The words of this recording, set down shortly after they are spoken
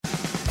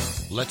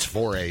Let's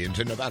foray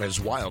into Nevada's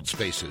wild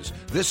spaces.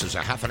 This is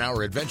a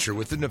half-an-hour adventure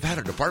with the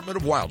Nevada Department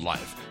of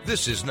Wildlife.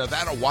 This is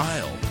Nevada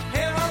Wild.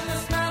 Here on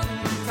this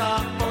mountain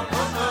top,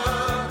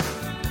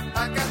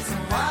 I got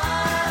some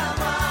wild,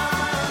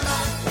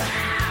 wild life.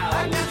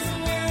 I got some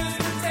news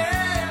to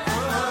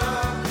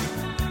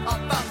tell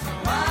about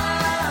some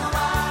wild,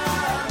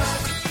 wild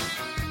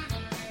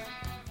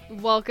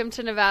life. Welcome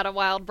to Nevada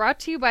Wild,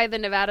 brought to you by the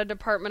Nevada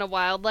Department of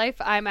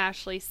Wildlife. I'm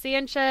Ashley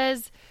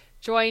Sanchez,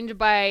 joined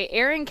by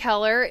Aaron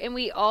Keller, and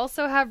we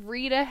also have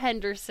Rita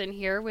Henderson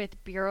here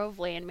with Bureau of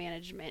Land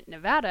Management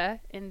Nevada.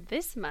 And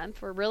this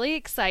month, we're really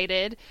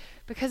excited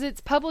because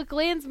it's Public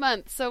Lands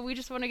Month, so we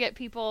just want to get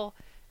people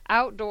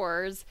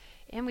outdoors,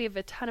 and we have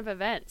a ton of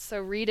events. So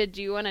Rita,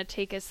 do you want to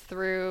take us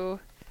through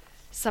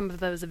some of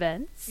those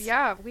events?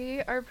 Yeah,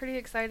 we are pretty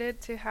excited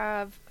to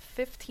have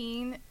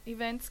 15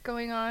 events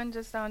going on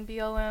just on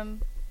BLM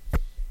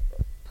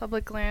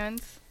public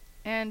lands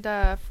and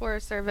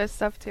Forest Service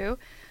stuff too.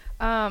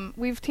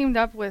 We've teamed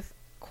up with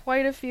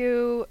quite a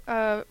few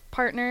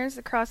partners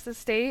across the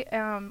state.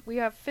 We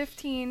have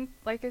 15,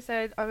 like I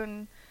said,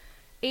 on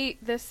 8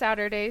 this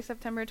Saturday,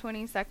 September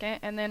 22nd,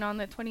 and then on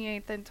the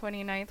 28th and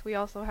 29th, we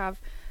also have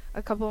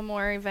a couple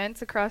more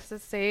events across the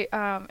state.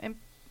 And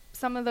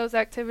some of those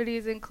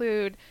activities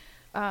include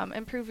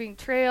improving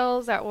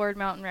trails at Ward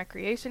Mountain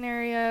Recreation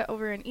Area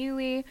over in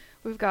Ely.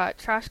 We've got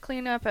trash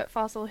cleanup at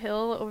Fossil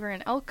Hill over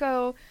in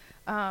Elko.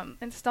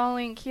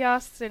 Installing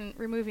kiosks and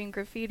removing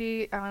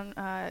graffiti on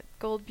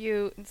Gold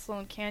Butte and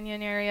Sloan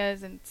Canyon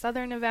areas in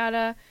southern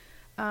Nevada.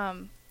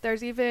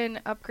 There's even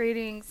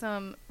upgrading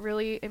some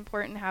really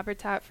important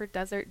habitat for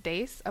desert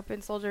dace up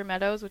in Soldier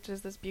Meadows, which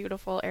is this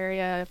beautiful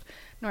area of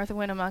north of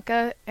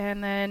Winnemucca.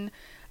 And then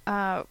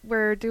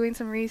we're doing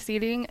some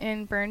reseeding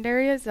in burned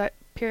areas at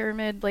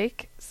Pyramid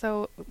Lake.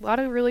 So a lot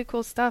of really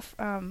cool stuff,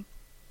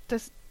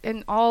 just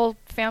in all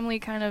family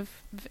kind of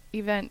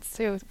events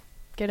too.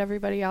 Get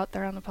everybody out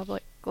there on the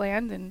public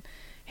land and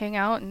hang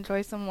out,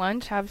 enjoy some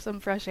lunch, have some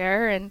fresh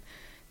air, and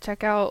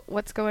check out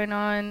what's going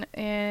on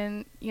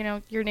in,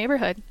 your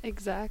neighborhood.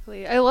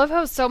 Exactly. I love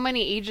how so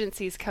many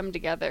agencies come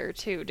together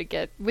too to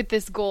get with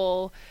this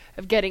goal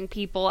of getting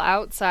people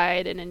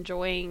outside and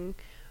enjoying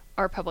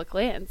our public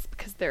lands,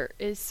 because there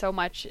is so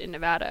much in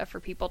Nevada for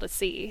people to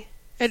see.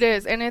 It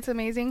is, and it's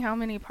amazing how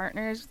many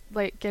partners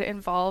get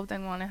involved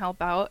and want to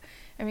help out.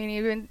 I mean,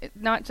 even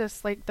not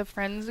just the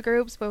friends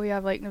groups, but we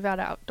have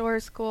Nevada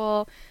Outdoor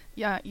School.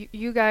 Yeah,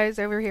 you guys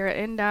over here at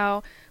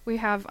Endow. We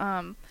have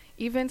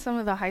even some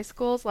of the high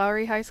schools.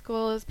 Lowry High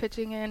School is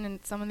pitching in,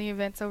 and some of the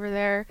events over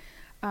there.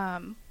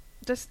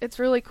 It's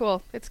really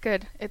cool. It's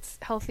good. It's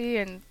healthy,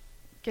 and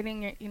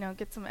getting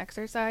get some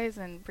exercise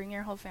and bring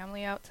your whole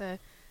family out to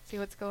see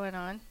what's going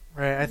on.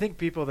 Right. I think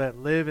people that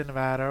live in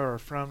Nevada or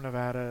from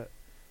Nevada,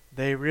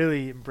 they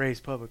really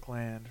embrace public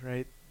land,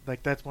 right?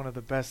 That's one of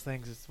the best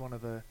things. It's one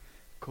of the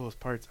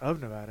coolest parts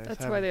of Nevada.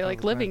 That's why they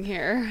like living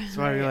here. That's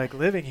why we like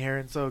living here.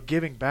 And so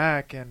giving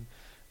back and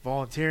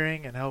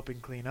volunteering and helping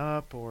clean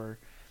up or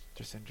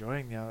just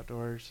enjoying the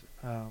outdoors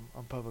on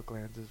public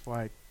lands is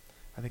why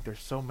I think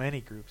there's so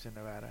many groups in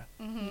Nevada.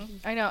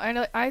 Mm-hmm. I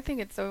know. I think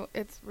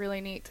it's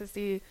really neat to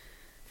see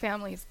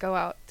families go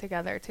out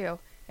together too.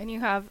 And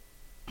you have,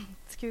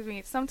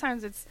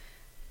 sometimes it's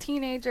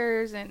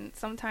teenagers and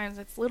sometimes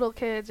it's little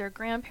kids or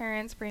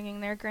grandparents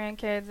bringing their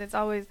grandkids.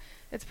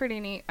 It's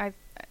pretty neat.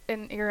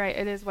 And you're right,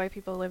 it is why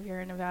people live here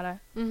in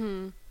Nevada.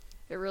 Mm-hmm.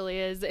 It really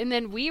is. And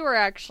then we were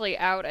actually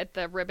out at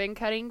the ribbon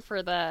cutting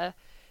for the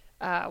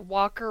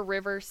Walker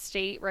River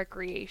State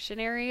Recreation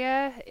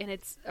Area, and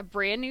it's a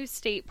brand new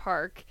state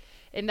park,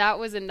 and that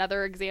was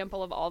another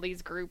example of all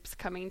these groups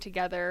coming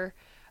together.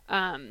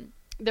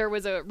 There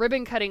was a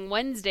ribbon cutting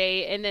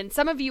Wednesday, and then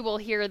some of you will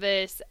hear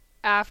this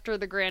after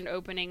the grand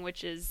opening,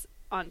 which is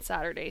on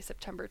Saturday,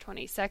 September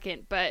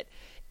 22nd, but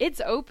it's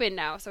open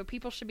now, so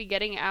people should be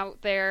getting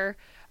out there.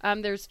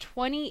 There's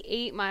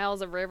 28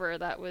 miles of river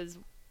that was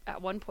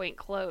at one point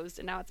closed,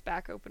 and now it's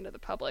back open to the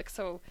public,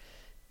 so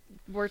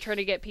we're trying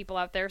to get people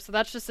out there. So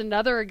that's just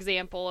another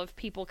example of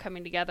people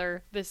coming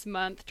together this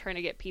month, trying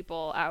to get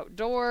people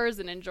outdoors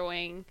and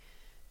enjoying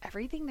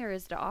everything there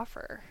is to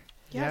offer.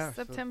 Yes,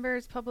 Yeah, September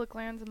is Public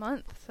Lands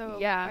Month, so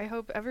Yeah. I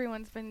hope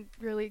everyone's been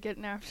really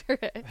getting after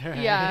it.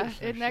 Yeah.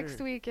 And next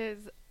week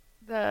is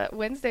the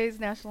Wednesday's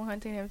National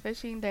Hunting and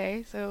Fishing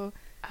Day, so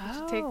you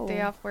should take the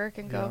day off work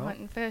and go Yeah. hunt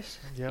and fish.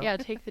 Yep. Yeah,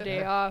 take the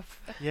day off.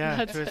 Yeah,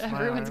 That's twist my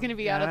everyone's arm. going to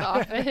be Yeah. out of the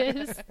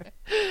office.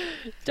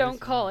 Don't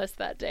Twist call my- us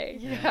that day.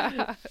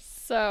 Yeah.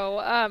 So,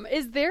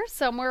 is there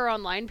somewhere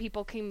online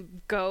people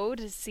can go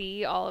to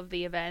see all of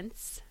the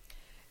events?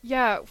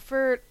 Yeah,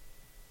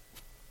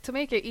 to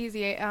make it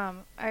easy,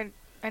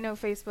 I know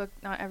Facebook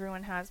not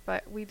everyone has,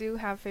 but we do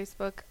have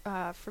Facebook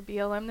for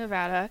BLM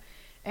Nevada,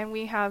 and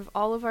we have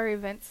all of our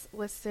events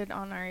listed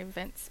on our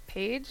events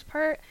page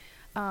part.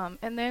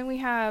 And then we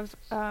have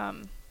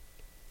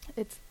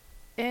it's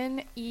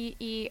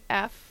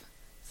NEEF.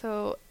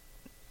 So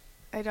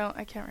I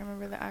can't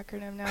remember the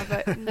acronym now,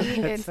 but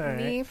it's all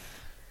right.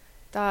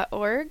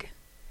 neef.org,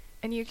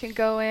 and you can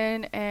go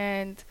in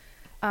and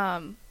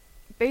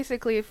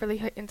basically for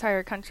the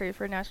entire country,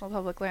 for National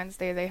Public Lands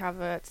Day, they have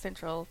a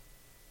central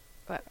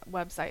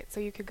website, so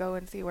you could go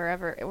and see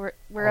wherever All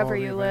the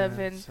you live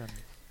in events and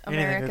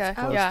anything America. that's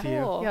close Yeah. to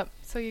you. Cool. Yep.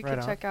 So you Right can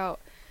on. check out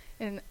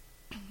in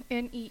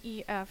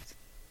NEEF,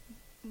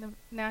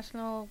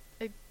 National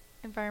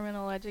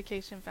Environmental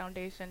Education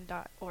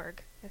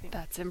Foundation.org. I think.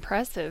 That's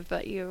impressive,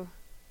 but you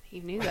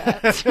knew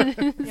that.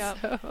 Yep.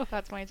 So-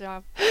 That's my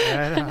job.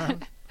 Right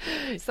on.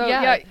 So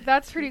yeah,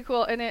 that's pretty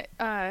cool. And it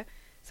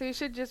so you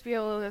should just be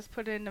able to just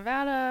put in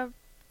Nevada,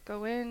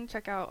 go in,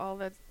 check out all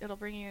the. It'll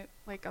bring you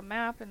like a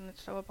map and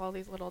show up all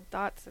these little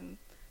dots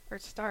or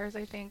stars,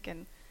 I think,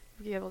 and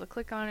you'll be able to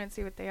click on it and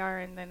see what they are,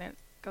 and then it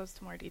goes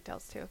to more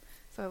details too.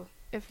 So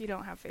if you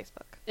don't have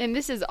Facebook, And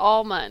this is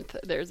all month.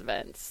 There's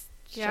events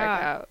to check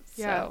Yeah. out.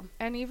 yeah, So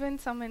and even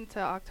some into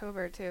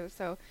October too.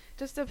 So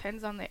just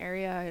depends on the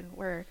area and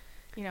where,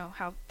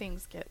 how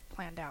things get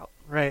planned out.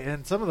 Right,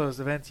 and some of those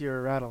events you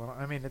were rattling on,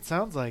 I mean, it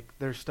sounds like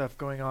there's stuff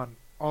going on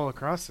all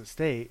across the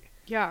state,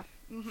 Yeah.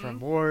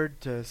 from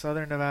Ward to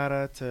Southern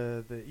Nevada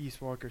to the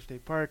East Walker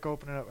State Park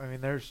opening up. I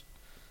mean, there's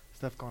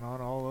stuff going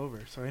on all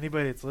over. So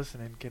anybody that's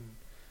listening can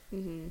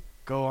mhm.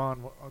 go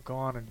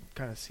on and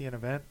kind of see an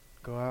event,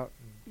 go out.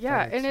 And Yeah,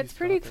 try to and see it's stuff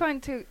pretty out there. fun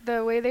too.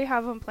 The way they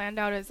have them planned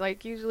out is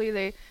like usually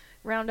they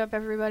round up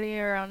everybody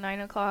around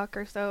 9 o'clock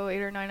or so,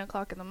 8 or 9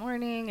 o'clock in the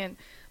morning, and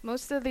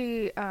most of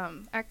the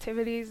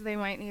activities they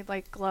might need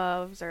like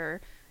gloves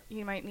or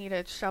you might need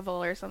a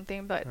shovel or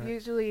something, but Right.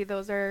 usually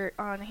those are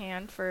on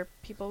hand for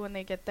people when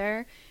they get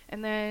there.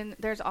 And then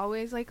there's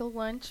always like a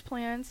lunch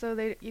plan,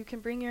 so you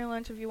can bring your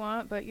lunch if you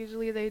want, but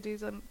usually they do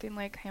something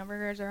like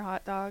hamburgers or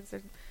hot dogs,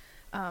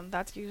 and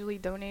that's usually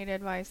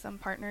donated by some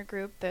partner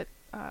group that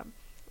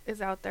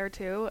is out there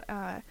too.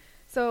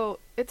 So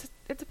it's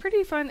a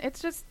pretty fun.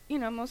 It's just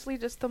mostly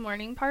just the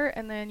morning part,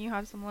 and then you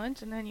have some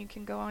lunch, and then you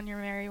can go on your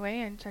merry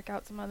way and check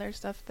out some other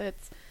stuff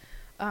that's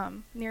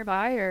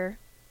nearby, or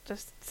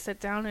just sit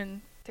down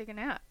and take a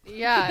nap.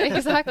 Yeah,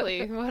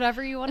 exactly.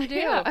 Whatever you want to do.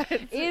 Yeah,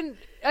 And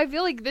I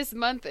feel like this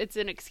month it's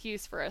an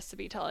excuse for us to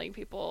be telling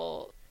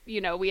people,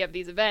 we have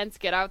these events,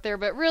 get out there,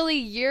 but really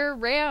year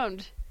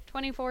round,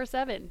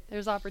 24/7.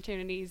 There's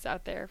opportunities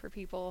out there for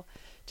people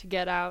to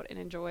get out and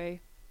enjoy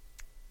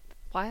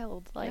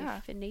wildlife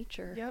Yeah. and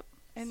nature. Yep,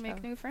 and make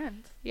So- new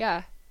friends.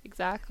 Yeah,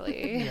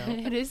 exactly. Yeah.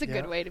 It is a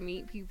good Yeah. way to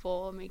meet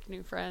people, make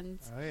new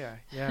friends. Oh yeah,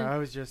 yeah. I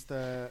was just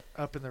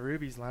up in the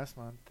Rubies last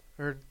month,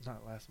 or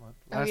not last month,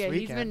 Oh last yeah,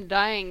 weekend. he's been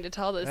dying to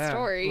tell this Yeah,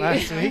 story.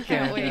 last I weekend,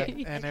 can't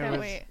wait. and I it can't was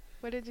wait.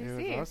 What did you it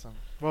see? was awesome.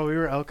 Well, we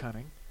were elk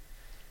hunting,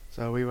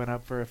 so we went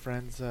up for a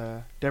friend's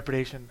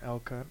depredation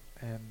elk hunt,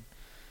 and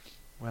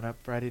went up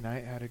Friday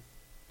night.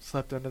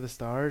 Slept under the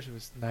stars. It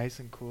was nice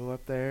and cool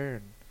up there,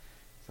 and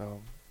so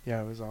yeah,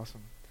 it was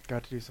awesome.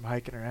 Got to do some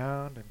hiking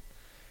around, and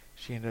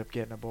she ended up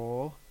getting a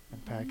bowl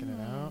and packing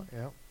it out.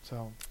 Yep.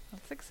 So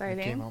That's we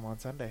exciting. came home on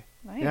Sunday.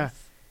 Nice. Yeah.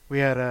 We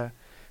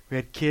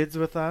had kids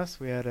with us.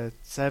 We had a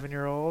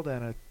 7-year-old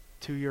and a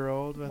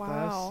 2-year-old with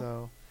Wow. us.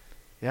 So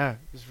yeah, it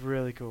was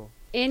really cool.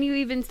 And you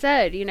even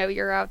said,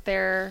 you're out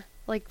there,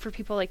 like for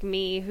people like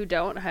me who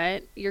don't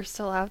hunt, you're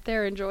still out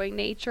there enjoying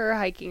nature,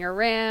 hiking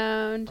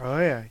around. Oh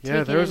yeah, yeah.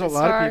 Taking There was in a the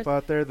lot of stars. people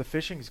out there. The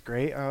fishing's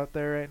great out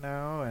there right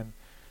now, and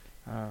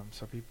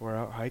so people are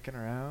out hiking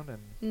around and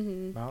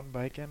Hmm. mountain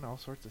biking, all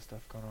sorts of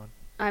stuff going on.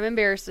 I'm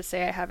embarrassed to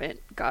say I haven't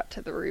got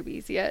to the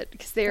rubies yet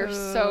because they are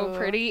so Ooh.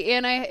 pretty.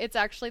 And it's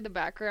actually the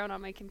background on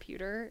my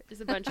computer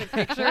is a bunch of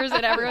pictures,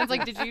 and everyone's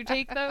like, "Did you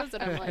take those?"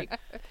 And I'm like,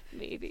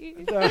 "Maybe,"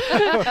 but no,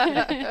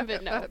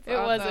 That's it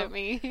wasn't awesome.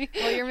 me.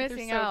 Well, you're They're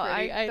missing so out.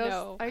 pretty. I those-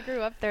 know. I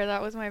grew up there.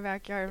 That was my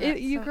backyard.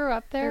 You So grew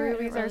up the there. I didn't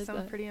rubies are realize some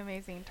that. pretty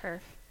amazing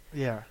turf.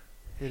 Yeah.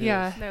 It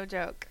Yeah. is. No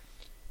joke.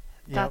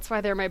 Yep. That's why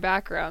they're my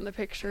background. The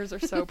pictures are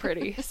so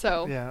pretty.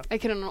 So Yeah. I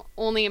can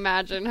only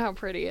imagine how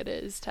pretty it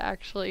is to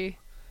actually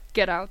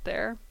get out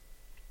there.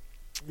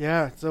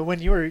 Yeah. So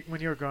when you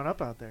were growing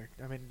up out there,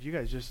 I mean, you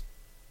guys just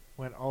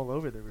went all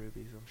over the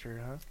rubies. I'm sure,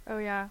 huh? Oh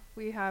yeah,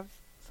 we have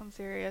some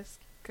serious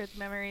good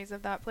memories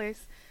of that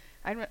place.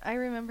 I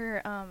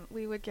remember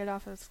we would get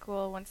off of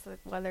school once the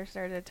weather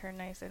started to turn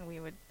nice, and we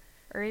would,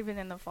 or even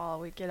in the fall,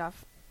 we'd get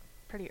off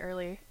pretty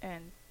early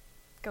and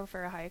go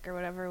for a hike or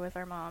whatever with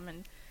our mom.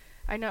 And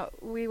I know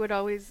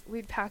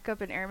we'd pack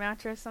up an air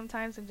mattress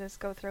sometimes and just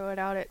go throw it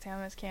out at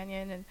Tamas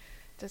Canyon and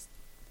just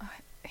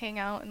hang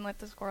out and let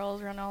the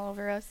squirrels run all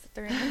over us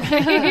during the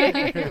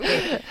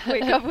night.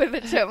 Wake up with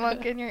a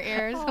chipmunk in your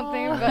ear or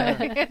something.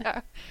 But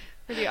yeah,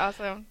 pretty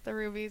awesome. The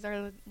rubies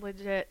are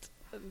legit.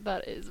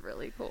 That is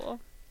really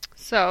cool.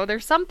 So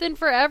there's something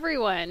for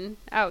everyone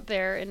out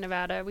there in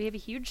Nevada. We have a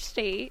huge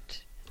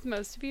state, as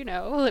most of you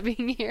know,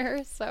 living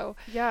here. So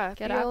Yeah,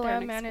 Get out there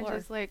BLM and explore.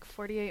 manages like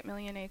 48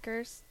 million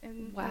acres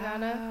in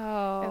Nevada,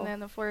 wow. and then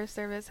the Forest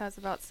Service has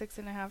about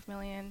 6.5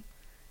 million.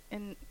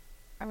 And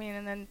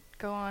then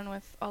go on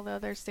with all the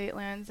other state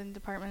lands, and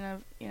Department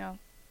of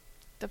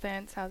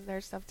Defense has their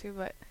stuff too.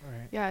 But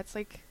Right. yeah, it's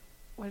like,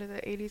 what is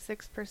it?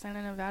 86%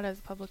 of Nevada is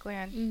public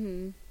land.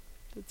 Mm-hmm.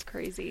 That's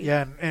crazy.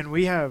 Yeah, and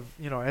we have,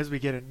 as we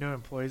get new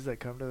employees that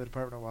come to the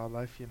Department of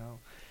Wildlife,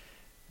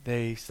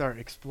 they start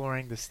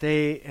exploring the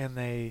state, and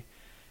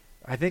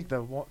I think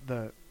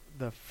the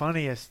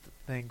funniest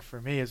thing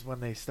for me is when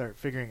they start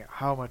figuring out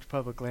how much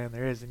public land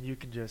there is, and you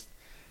can just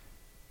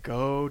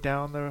go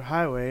down the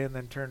highway and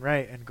then turn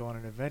right and go on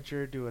an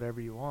adventure, do whatever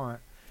you want,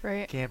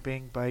 Right.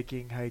 camping,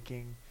 biking,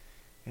 hiking,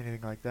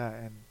 anything like that.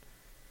 And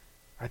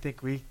I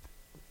think we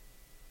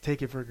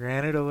take it for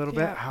granted a little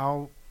Yeah. bit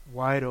how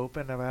wide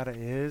open Nevada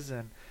is,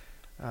 and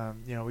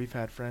we've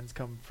had friends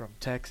come from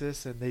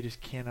Texas and they just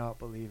cannot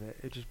believe it.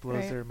 It just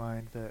blows Right. their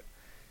mind that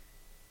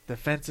the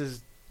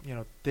fences,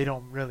 they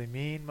don't really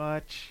mean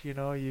much.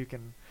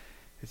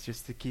 It's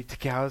just to keep the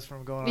cows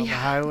from going on the Yeah.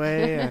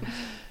 highway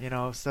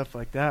and stuff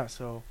like that.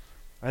 So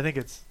I think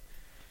it's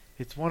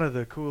one of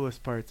the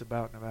coolest parts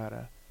about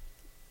Nevada.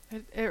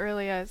 It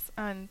really is,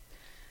 and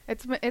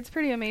it's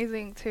pretty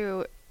amazing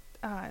too,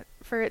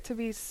 for it to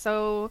be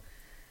so,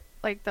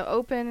 like, the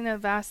open and the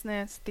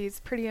vastness, these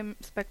pretty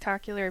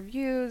spectacular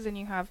views, and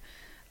you have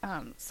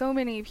so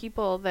many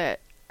people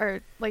that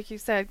are, like you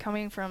said,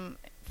 coming from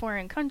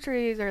foreign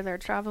countries, or they're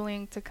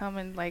traveling to come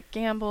and like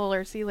gamble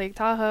or see Lake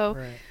Tahoe,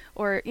 Right.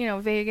 or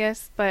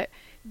Vegas, but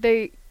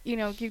they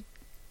you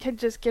can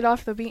just get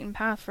off the beaten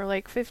path for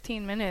like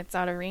 15 minutes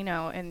out of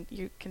Reno, and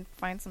you can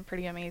find some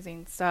pretty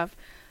amazing stuff.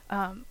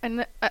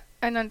 And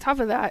on top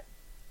of that,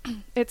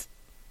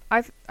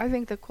 I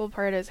think the cool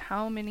part is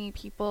how many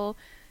people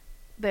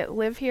that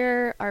live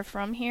here are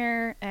from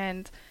here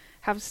and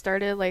have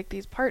started like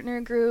these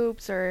partner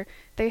groups, or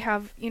they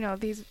have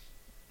these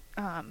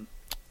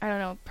I don't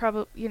know,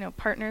 probably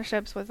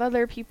partnerships with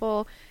other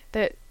people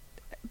that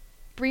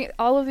bring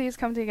all of these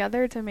come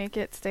together to make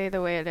it stay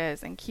the way it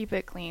is and keep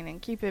it clean and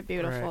keep it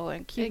beautiful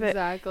and keep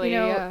Exactly,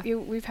 it yeah.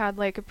 we've had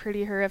like a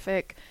pretty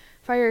horrific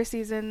fire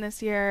season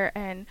this year,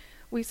 and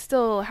we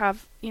still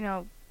have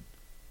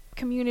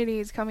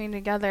communities coming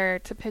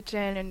together to pitch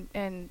in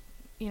and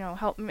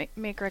help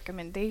make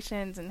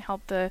recommendations and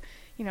help the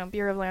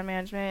Bureau of Land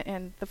Management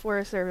and the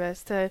Forest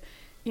Service to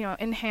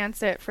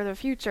enhance it for the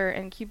future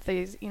and keep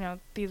these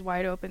these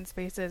wide open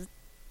spaces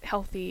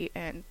healthy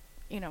and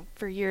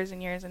for years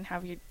and years, and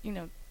have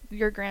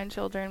your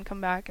grandchildren come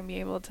back and be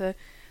able to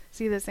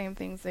see the same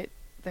things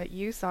that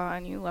you saw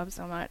and you love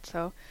so much.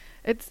 So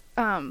it's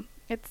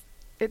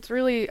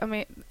really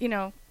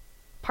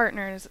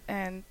partners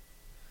and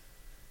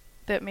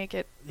that make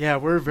it. Yeah,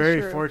 we're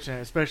very Sure.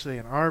 fortunate, especially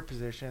in our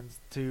positions,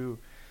 to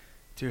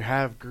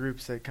have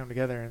groups that come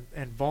together,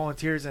 and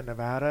volunteers in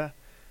Nevada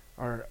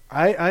are,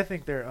 I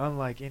think they're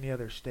unlike any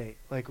other state.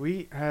 Like,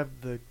 we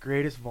have the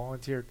greatest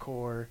volunteer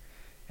corps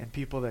and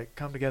people that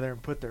come together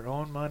and put their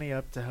own money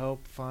up to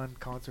help fund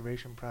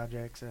conservation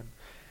projects and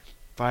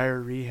fire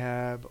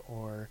rehab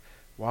or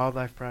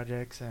wildlife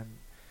projects,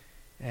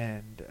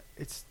 and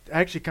it's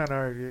actually kind of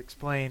hard to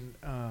explain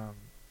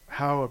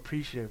how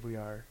appreciative we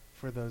are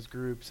for those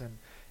groups and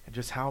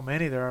just how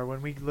many there are.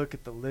 When we look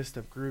at the list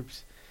of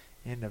groups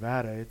in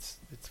Nevada, it's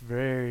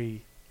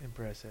very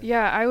impressive.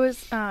 Yeah, I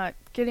was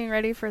getting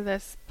ready for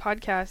this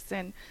podcast,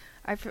 and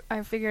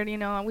I figured,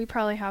 we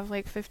probably have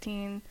like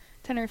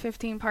 10 or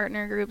 15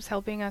 partner groups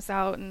helping us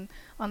out and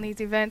on these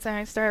events, and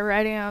I started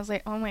writing, and I was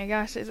like, oh my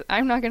gosh,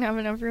 I'm not going to have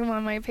enough room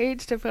on my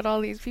page to put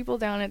all these people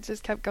down. It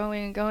just kept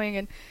going and going,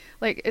 and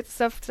like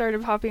stuff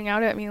started popping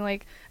out at me,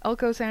 like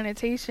Elko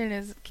Sanitation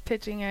is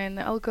pitching in,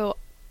 the Elko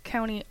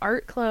County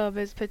Art Club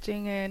is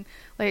pitching in.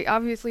 Like,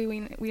 obviously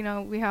we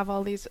know we have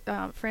all these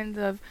friends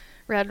of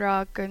Red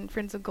Rock and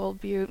Friends of Gold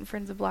Butte and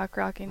Friends of Black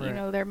Rock, and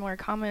Right. they're more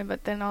common,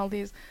 but then all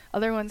these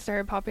other ones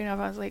started popping up.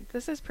 I was like,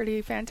 this is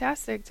pretty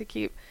fantastic to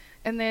keep.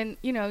 And then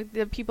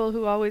the people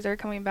who always are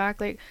coming back,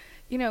 like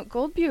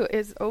Gold Butte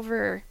is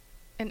over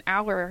an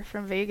hour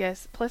from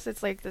Vegas, plus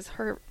it's like this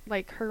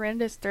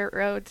horrendous dirt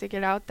road to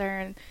get out there,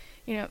 and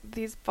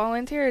these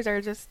volunteers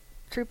are just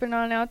trooping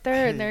on out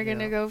there, and they're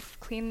gonna Yeah. go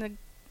clean the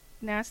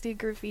nasty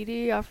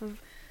graffiti off of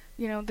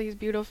these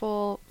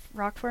beautiful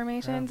rock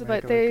formations, make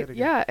but it they look good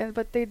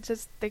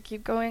again. they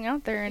keep going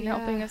out there and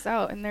helping Yeah. us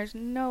out, and there's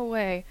no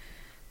way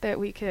that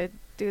we could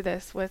do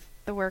this with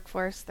the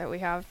workforce that we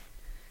have,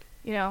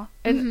 and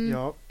Mhm.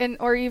 Yup. and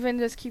or even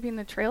just keeping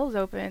the trails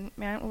open,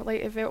 man.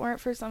 Like, if it weren't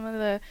for some of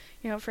the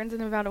Friends of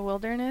Nevada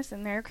Wilderness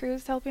and their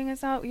crews helping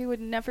us out, you would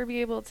never be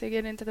able to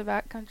get into the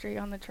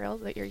backcountry on the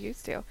trails that you're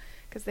used to,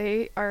 because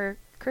they are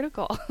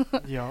critical.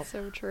 Yup.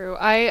 So true.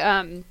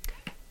 I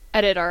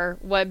edit our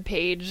web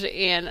page,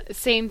 and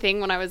same thing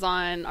when I was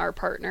on our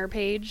partner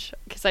page,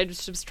 because I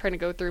just was trying to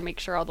go through, make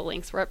sure all the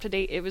links were up to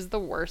date. It was the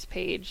worst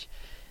page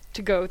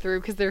to go through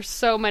because there's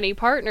so many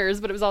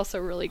partners, but it was also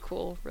really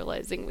cool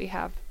realizing we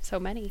have so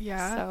many.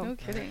 Yeah, So, no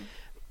kidding.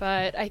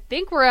 but I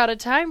think we're out of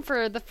time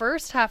for the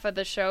first half of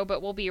the show, but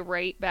we'll be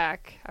right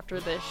back after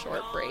this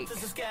short break. To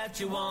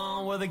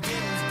Saskatchewan, where the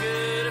getting's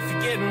good. If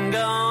you're getting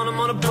gone, I'm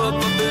gonna put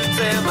my boots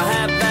and my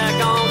hat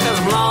back on, 'cause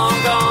I'm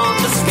long gone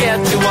to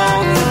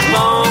Saskatchewan.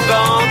 Long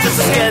gone to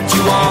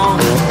Saskatchewan.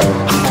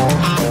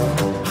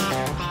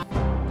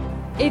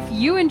 If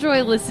you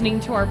enjoy listening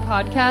to our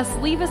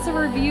podcast, leave us a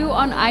review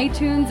on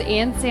iTunes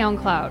and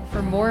SoundCloud.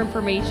 For more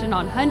information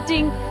on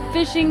hunting,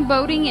 fishing,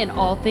 boating, and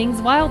all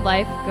things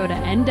wildlife, go to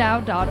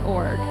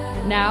ndow.org.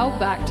 Now,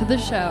 back to the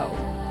show.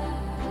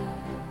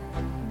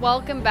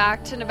 Welcome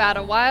back to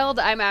Nevada Wild.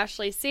 I'm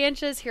Ashley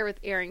Sanchez here with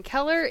Aaron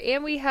Keller,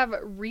 and we have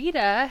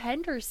Rita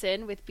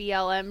Henderson with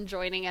BLM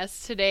joining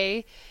us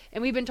today.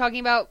 And we've been talking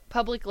about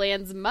Public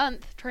Lands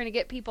Month, trying to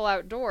get people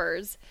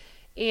outdoors,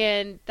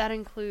 and that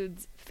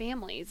includes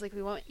families. Like,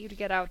 we want you to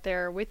get out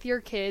there with your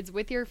kids,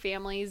 with your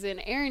families.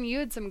 And Aaron, you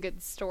had some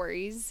good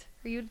stories.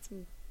 Or you had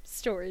some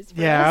stories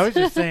for us. I was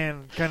just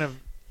saying, kind of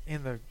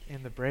in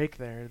the break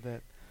there,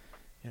 that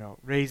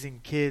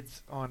raising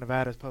kids on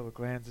Nevada's public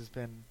lands has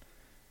been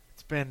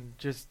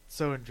just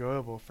so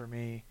enjoyable for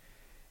me,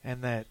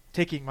 and that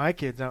taking my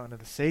kids out into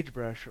the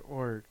sagebrush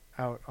or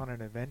out on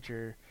an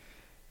adventure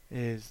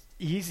is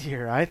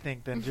easier, I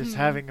think, than just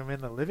having them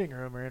in the living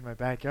room or in my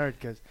backyard,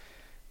 because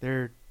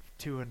they're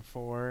 2 and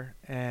 4,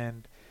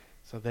 and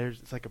so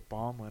it's like a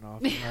bomb went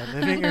off in my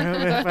living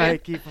room if I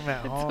keep them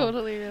at home.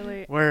 Totally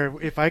relate. Where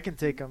if I can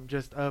take them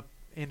just up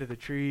into the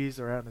trees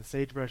or out in the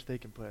sagebrush, they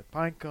can play with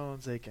pine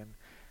cones, they can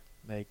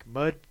make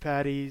mud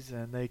patties,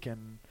 and they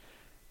can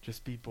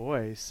just be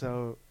boys.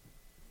 So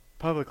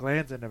public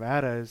lands in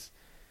Nevada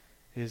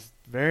is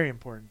very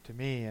important to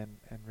me, and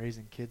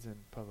raising kids in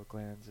public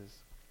lands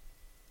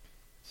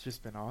it's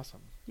just been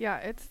awesome. Yeah,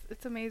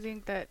 it's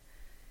amazing that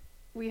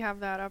we have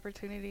that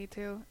opportunity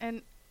too.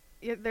 And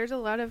there's a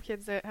lot of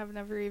kids that have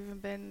never even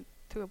been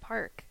to a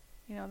park.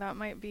 That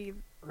might be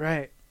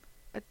right.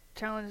 A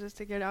challenge is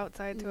to get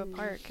outside to a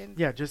park. And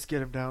just get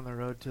them down the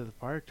road to the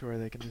park to where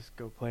they can just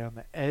go play on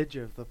the edge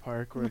of the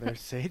park where there's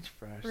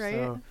sagebrush. Right.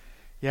 So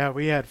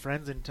we had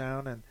friends in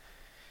town,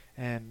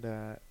 and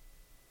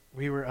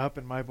we were up,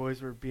 and my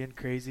boys were being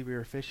crazy. We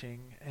were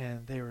fishing,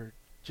 and they were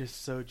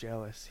just so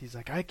jealous. He's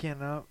like,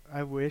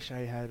 I wish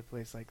I had a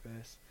place like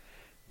this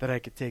that I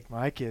could take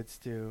my kids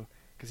to,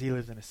 because he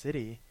lives in a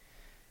city,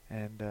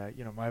 and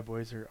my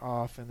boys are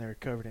off, and they're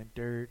covered in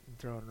dirt and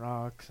throwing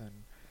rocks and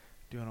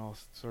doing all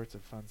sorts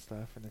of fun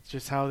stuff, and it's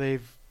just how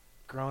they've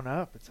grown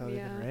up. It's how they've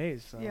been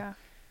raised. So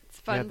it's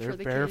fun for the kids.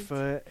 They're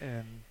barefoot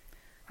and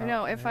I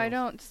know, if I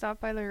don't stop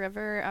by the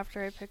river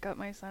after I pick up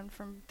my son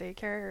from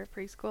daycare or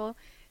preschool,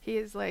 he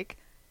is like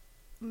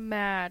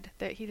mad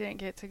that he didn't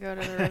get to go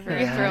to the river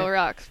and throw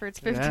rocks for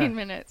 15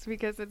 minutes,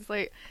 because it's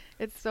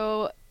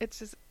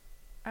just,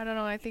 I don't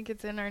know, I think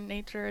it's in our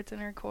nature, it's in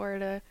our core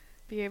to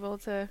be able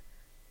to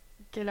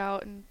get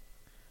out and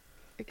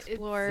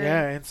explore.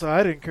 And so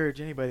I'd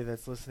encourage anybody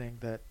that's listening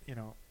that,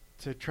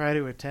 to try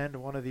to attend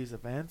one of these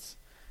events.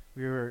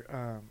 We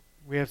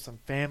have some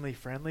family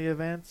friendly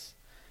events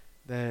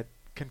that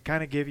can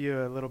kind of give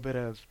you a little bit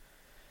of,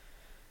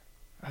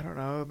 I don't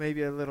know,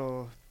 maybe a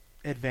little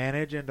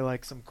advantage into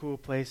like some cool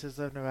places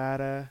of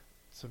Nevada.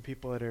 Some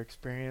people that are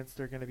experienced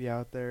are going to be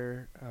out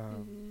there.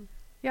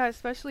 Yeah,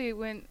 especially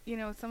when,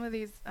 some of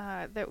these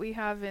that we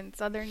have in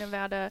southern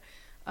Nevada,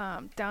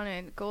 down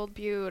in Gold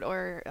Butte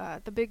or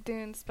the Big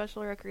Dunes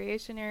Special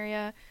Recreation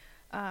Area.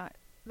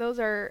 Those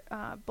are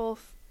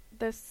both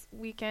this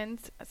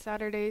weekend,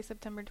 Saturday,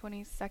 September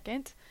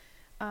 22nd.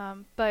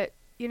 But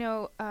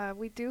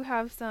we do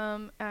have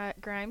some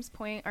at Grimes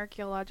Point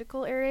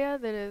Archaeological Area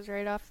that is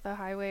right off the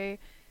highway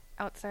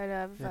outside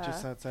of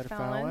just outside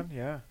Fallon. of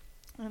Fallon,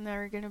 And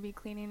they're going to be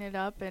cleaning it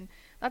up, and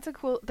that's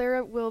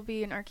there will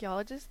be an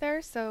archaeologist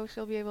there, so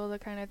she'll be able to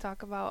kind of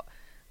talk about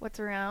what's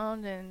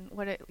around and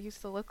what it used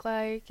to look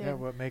like.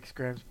 And what makes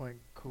Grimes Point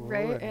cool.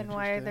 Right, and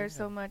why there's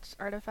so much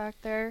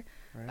artifact there.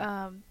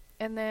 Right.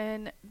 And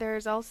then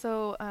there's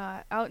also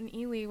out in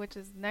Ely, which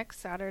is next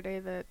Saturday,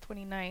 the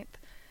 29th,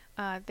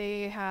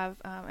 they have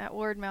at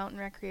Ward Mountain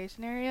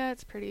Recreation Area.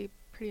 It's pretty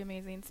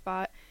amazing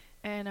spot,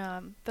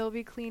 and they'll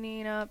be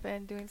cleaning up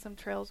and doing some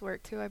trails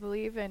work too, I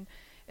believe. And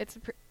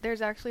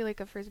there's actually like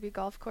a frisbee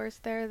golf course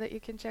there that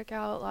you can check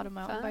out. A lot of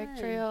mountain bike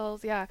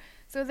trails. Yeah,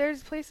 so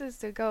there's places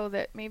to go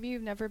that maybe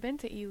you've never been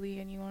to Ely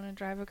and you want to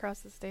drive across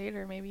the state,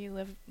 or maybe you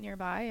live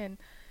nearby.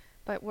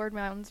 But Ward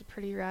Mountain's a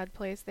pretty rad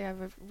place. They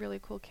have a really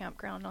cool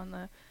campground on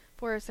the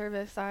Forest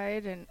Service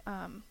side, and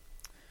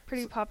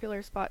pretty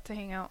popular spot to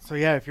hang out. So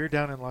if you're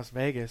down in Las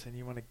Vegas and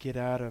you want to get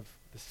out of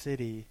the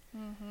city,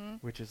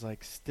 which is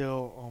like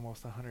still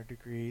almost 100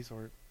 degrees,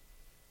 or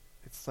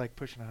it's like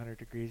pushing 100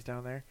 degrees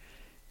down there,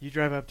 you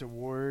drive up to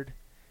Ward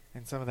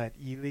and some of that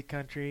Ely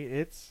country,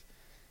 it's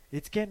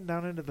getting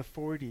down into the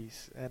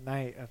 40s at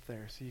night up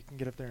there, so you can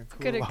get up there and cool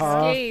Good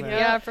off.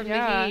 escape, from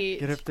the heat.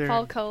 Get up there.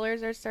 Fall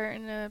colors are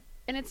starting to,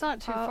 and it's not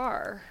too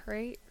far,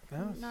 right?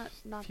 No,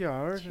 not a few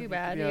hours. too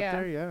bad. Be out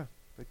there,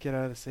 But get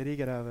out of the city,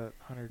 get out of the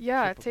 100.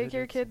 Yeah, take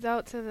your kids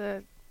out to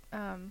the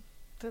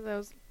to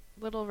those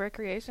little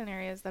recreation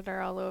areas that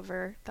are all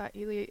over. That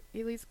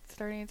Ely's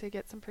starting to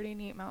get some pretty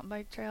neat mountain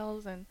bike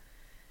trails, and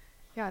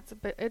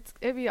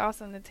it'd be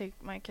awesome to take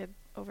my kid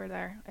over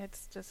there.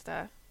 It's just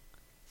a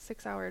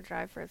 6-hour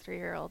drive for a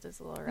 3-year-old is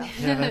a little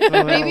rough.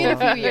 Maybe in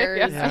a few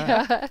years.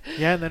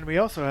 And then we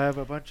also have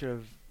a bunch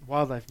of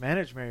wildlife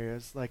management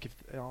areas, like if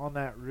on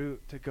that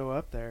route to go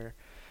up there,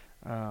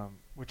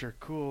 which are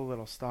cool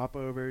little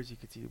stopovers. You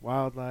can see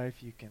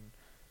wildlife. You can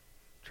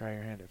try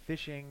your hand at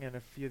fishing, and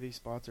a few of these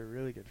spots are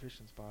really good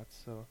fishing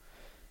spots. So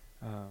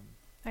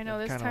I know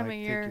and this kinda, time like, of take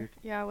year,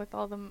 your- with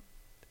all the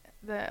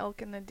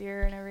elk and the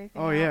deer and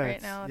everything oh out yeah, right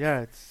it's, now.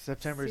 it's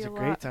September is see a a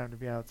great lot. time to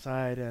be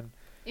outside, and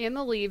And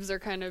the leaves are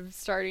kind of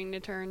starting to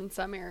turn in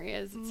some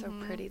areas. It's so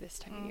Mhm. pretty this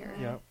time of year.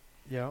 Mhm.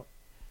 yep.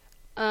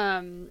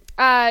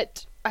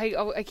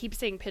 I keep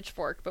saying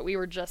Pitchfork, but we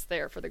were just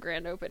there for the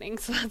grand opening,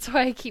 so that's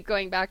why I keep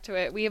going back to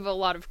it. We have a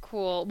lot of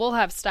we'll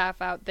have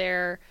staff out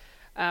there.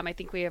 I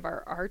think we have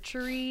our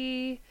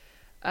archery.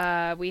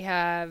 We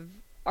have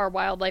our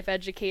wildlife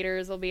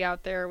educators will be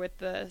out there with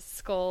the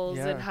skulls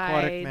Yeah, and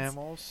aquatic hides.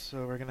 mammals.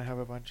 So we're gonna have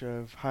a bunch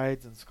of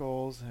hides and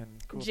skulls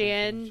and cool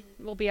Jan things.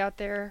 will be out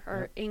there,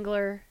 our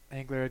angler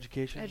Angler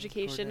education.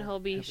 education. coordinator. He'll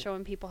be Have it-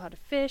 showing people how to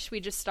fish. We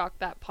just stocked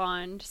that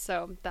pond,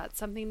 so that's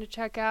something to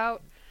check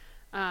out.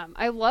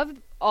 I love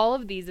all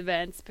of these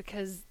events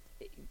because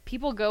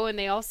people go and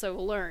they also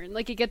learn.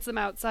 Like, it gets them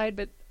outside,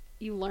 but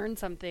you learn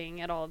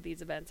something at all of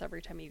these events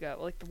every time you go.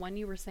 Like the one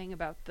you were saying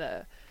about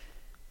the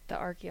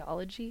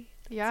archaeology.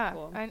 That's Yeah,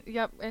 cool.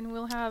 and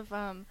we'll have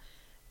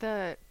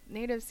the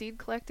native seed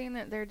collecting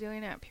that they're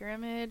doing at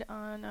Pyramid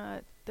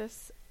on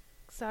this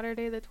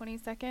Saturday, the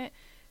 22nd.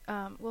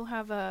 We'll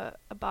have a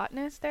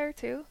botanist there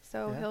too,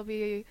 so Yeah. he'll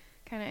be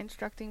kind of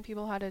instructing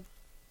people how to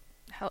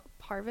help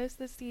harvest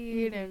the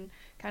seed and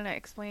kind of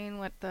explain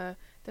what the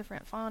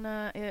different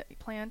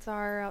plants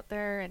are out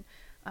there, and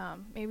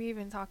maybe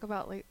even talk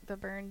about like the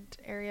burned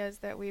areas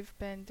that we've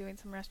been doing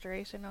some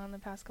restoration on the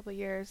past couple of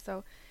years.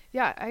 So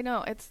yeah, I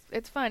know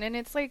it's fun, and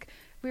it's like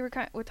we're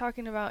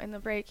talking about in the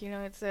break.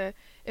 It's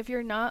if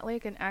you're not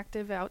like an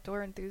active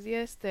outdoor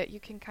enthusiast, that you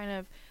can kind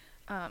of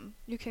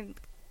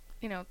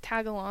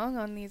tag along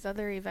on these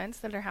other events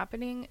that are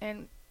happening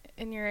and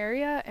in your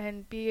area,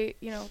 and be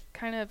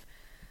kind of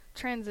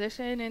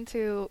transition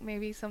into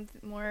maybe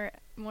something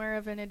more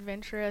of an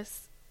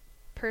adventurous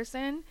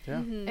person.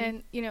 Yeah. Mhm.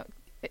 And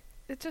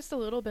it's just a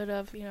little bit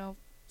of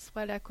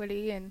sweat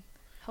equity and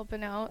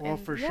helping out. Well,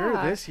 and for sure,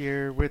 this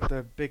year with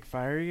the big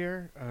fire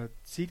year,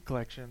 seed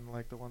collection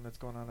like the one that's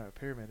going on at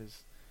Pyramid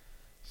is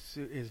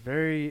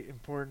very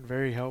important,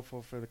 very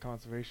helpful for the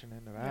conservation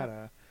in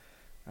Nevada.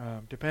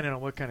 Depending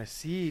on what kind of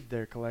seed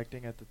they're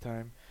collecting at the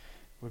time,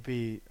 would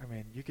be. I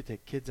mean, you could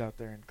take kids out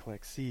there and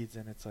collect seeds,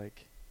 and it's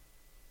like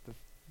the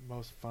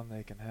most fun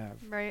they can have.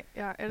 Right.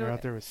 Yeah. They're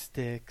out there with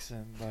sticks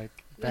and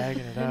like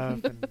bagging it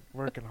up and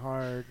working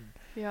hard. And,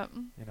 Yep.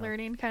 you know.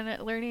 Learning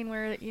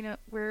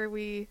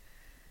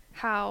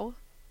how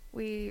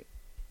we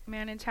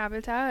manage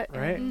habitat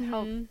Right. and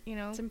help Mhm.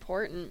 It's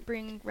important.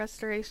 bring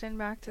restoration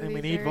back to and these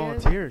we need areas.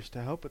 volunteers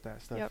to help with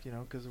that stuff, Yep.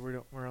 because we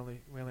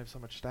only have so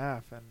much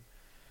staff, and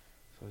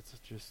so it's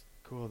just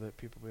cool that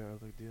people be able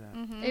to do that.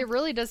 Mhm. It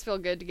really does feel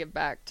good to give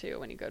back too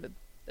when you go to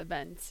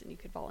events and you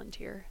could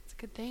volunteer. It's a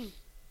good thing.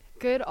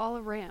 Good all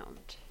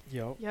around.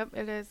 Yep,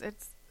 it is.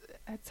 It's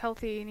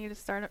healthy. You need to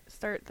start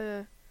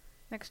the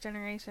next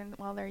generation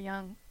while they're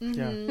young.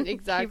 Mhm,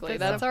 exactly. this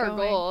That's stuff our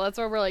going. goal. That's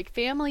why we're like,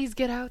 families,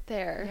 get out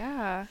there.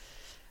 Yeah.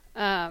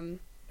 And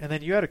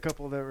then you had a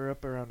couple that were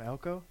up around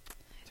Elko,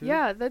 too?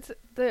 Yeah, this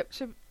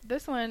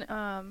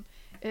one.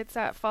 It's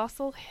at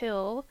Fossil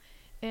Hill,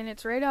 and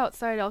it's right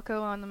outside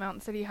Elko on the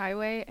Mountain City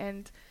Highway.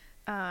 And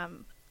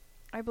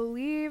I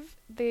believe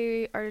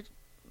they are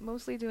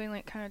mostly doing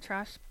like kind of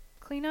trash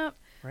cleanup.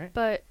 Right.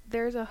 But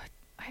there's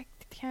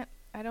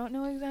I don't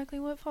know exactly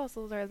what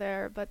fossils are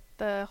there, but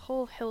the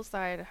whole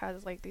hillside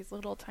has like these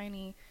little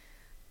tiny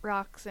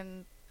rocks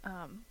and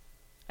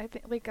I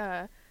think like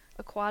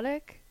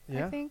aquatic.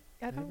 Yeah, I think.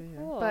 maybe, yeah.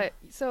 Cool. But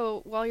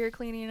so while you're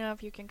cleaning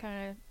up, you can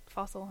kind of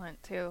fossil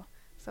hunt too.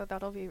 So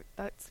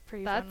that's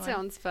pretty. that fun one.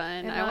 sounds fun.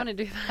 And I not- want to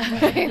do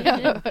I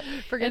know. that.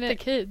 Forget And the it-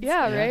 kids.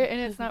 Yeah, Yeah. right. And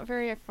it's not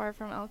very far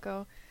from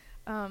Elko.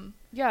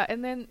 Yeah,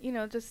 and then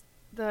just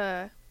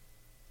the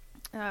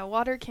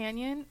Water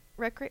Canyon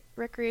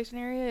recreation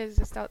area is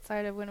just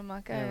outside of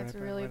Winnemucca, and it's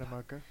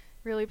a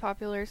really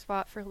popular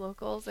spot for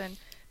locals, and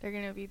they're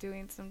going to be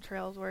doing some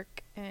trails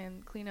work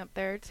and cleanup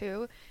there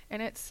too.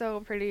 And it's so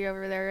pretty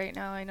over there right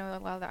now. I know a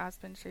lot of the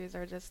aspen trees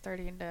are just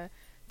starting to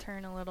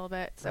turn a little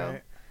bit, so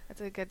Right.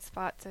 it's a good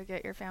spot to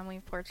get your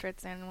family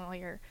portraits in while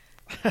you're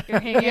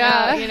hanging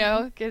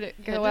out. Go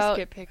Just out.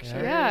 get pictures.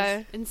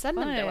 Yeah. And send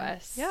them to Fun.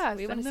 us. Yeah,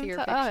 we want send to see them your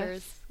to us.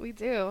 pictures. We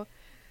do.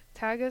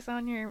 Tag us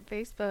on your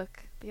Facebook,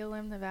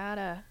 BLM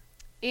Nevada.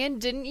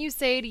 And didn't you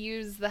say to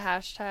use the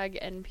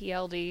hashtag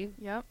NPLD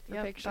Yep,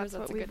 for pictures?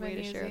 That's a good way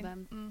to share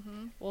them.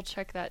 Mm-hmm. We'll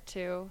check that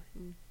too.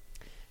 And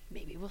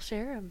maybe we'll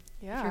share them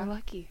if you're Yeah.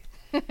 lucky.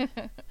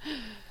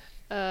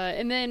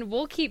 And then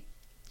we'll keep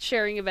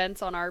sharing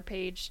events on our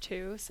page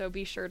too. So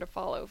be sure to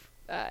follow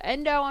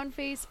Endo on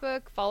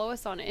Facebook, follow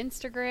us on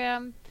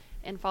Instagram,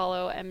 and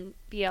follow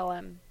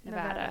BLM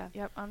Nevada.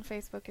 Yep, on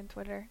Facebook and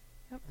Twitter.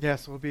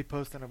 Yes, we'll be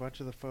posting a bunch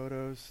of the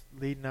photos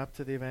leading up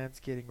to the events,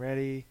 getting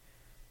ready,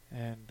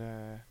 and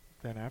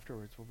then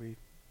afterwards we'll be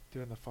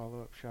doing the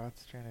follow-up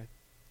shots, trying to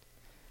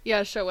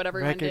Yeah, show what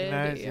everyone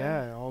recognize,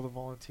 did. all the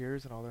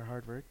volunteers and all their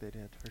hard work they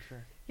did, for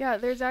sure. Yeah,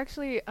 there's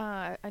actually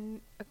a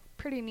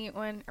pretty neat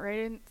one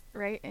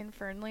right in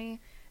Fernley,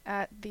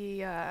 at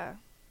the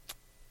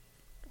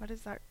what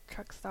is that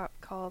truck stop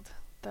called?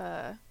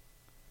 The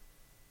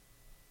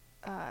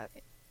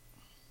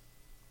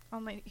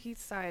on the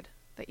east side,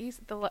 the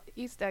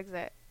east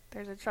exit.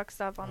 There's a truck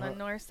stop on the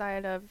north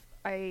side of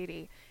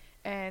I-80,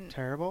 and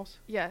Terribles?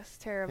 yes,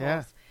 Terribles.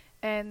 Yeah.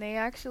 And they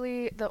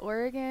actually, the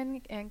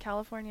Oregon and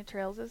California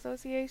Trails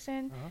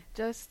Association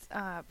just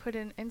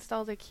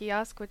installed a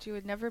kiosk, which you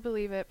would never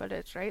believe it, but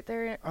it's right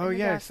there in the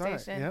gas I saw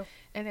station. it. Yep.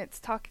 And it's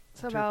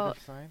about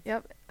Signs.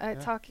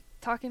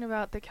 talking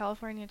about the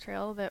California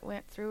Trail that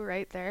went through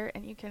right there,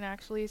 and you can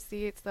actually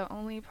see it's the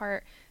only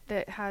part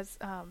that has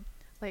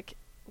like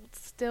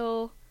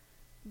still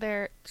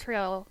their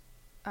trail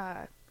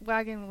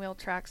wagon wheel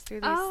tracks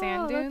through these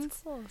sand dunes.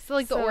 That's cool. So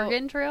like the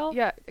Oregon Trail?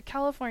 Yeah,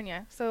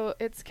 California. So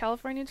it's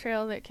California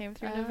Trail that came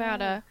through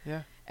Nevada.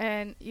 Yeah.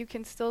 And you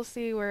can still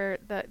see where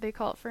they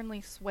call it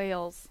Fernley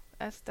Swales,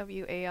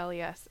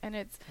 Swales, and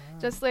it's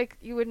just like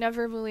you would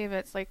never believe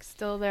it's like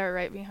still there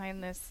right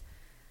behind this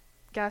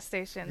gas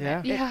station.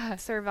 Yeah. That it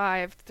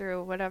survived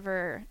through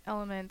whatever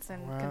elements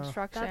and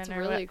construction. That's or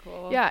really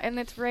cool. Yeah, and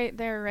it's right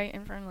there, right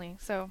in Fernley.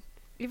 So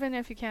even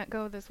if you can't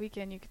go this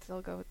weekend, you could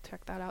still go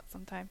check that out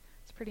sometime.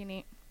 It's pretty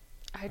neat.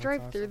 I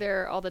drive through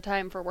there all the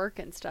time for work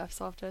and stuff,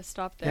 so I'll have to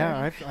stop there.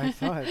 Yeah, I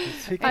saw it.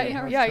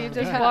 You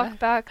just walk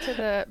back to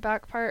the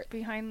back part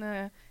behind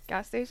the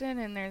gas station,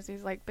 and there's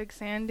these like big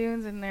sand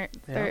dunes, and they're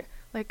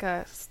like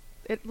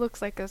it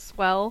looks like a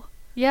swell.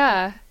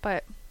 Yeah,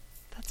 but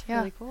that's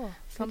really cool.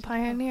 Some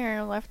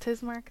pioneer left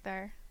his mark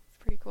there. It's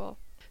pretty cool.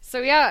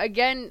 So yeah,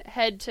 again,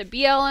 head to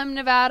BLM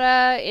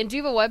Nevada, and do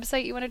you have a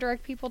website you want to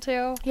direct people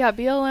to? Yeah,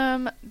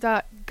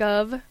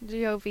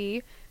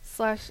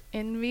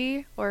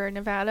 blm.gov/envy or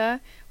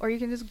Nevada, or you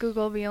can just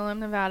Google BLM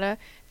Nevada,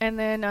 and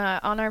then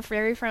on our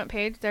very front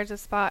page there's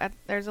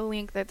a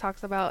link that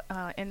talks about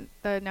in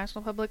the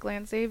National Public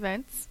Lands Day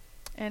events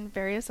and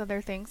various other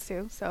things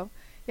too. So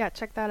yeah,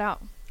 check that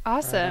out.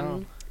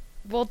 Awesome.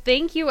 Well,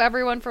 thank you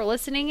everyone for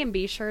listening, and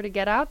be sure to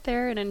get out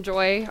there and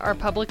enjoy our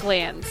public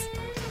lands.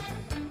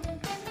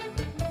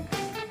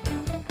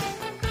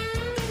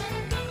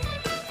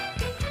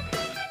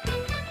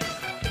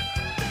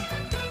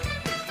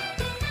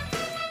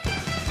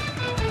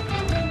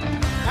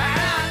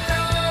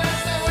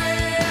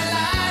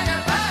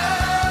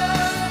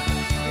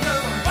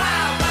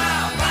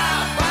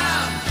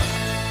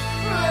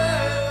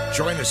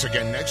 Join us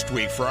again next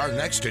week for our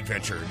next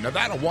adventure,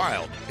 Nevada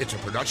Wild. It's a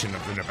production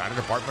of the Nevada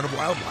Department of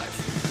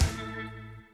Wildlife.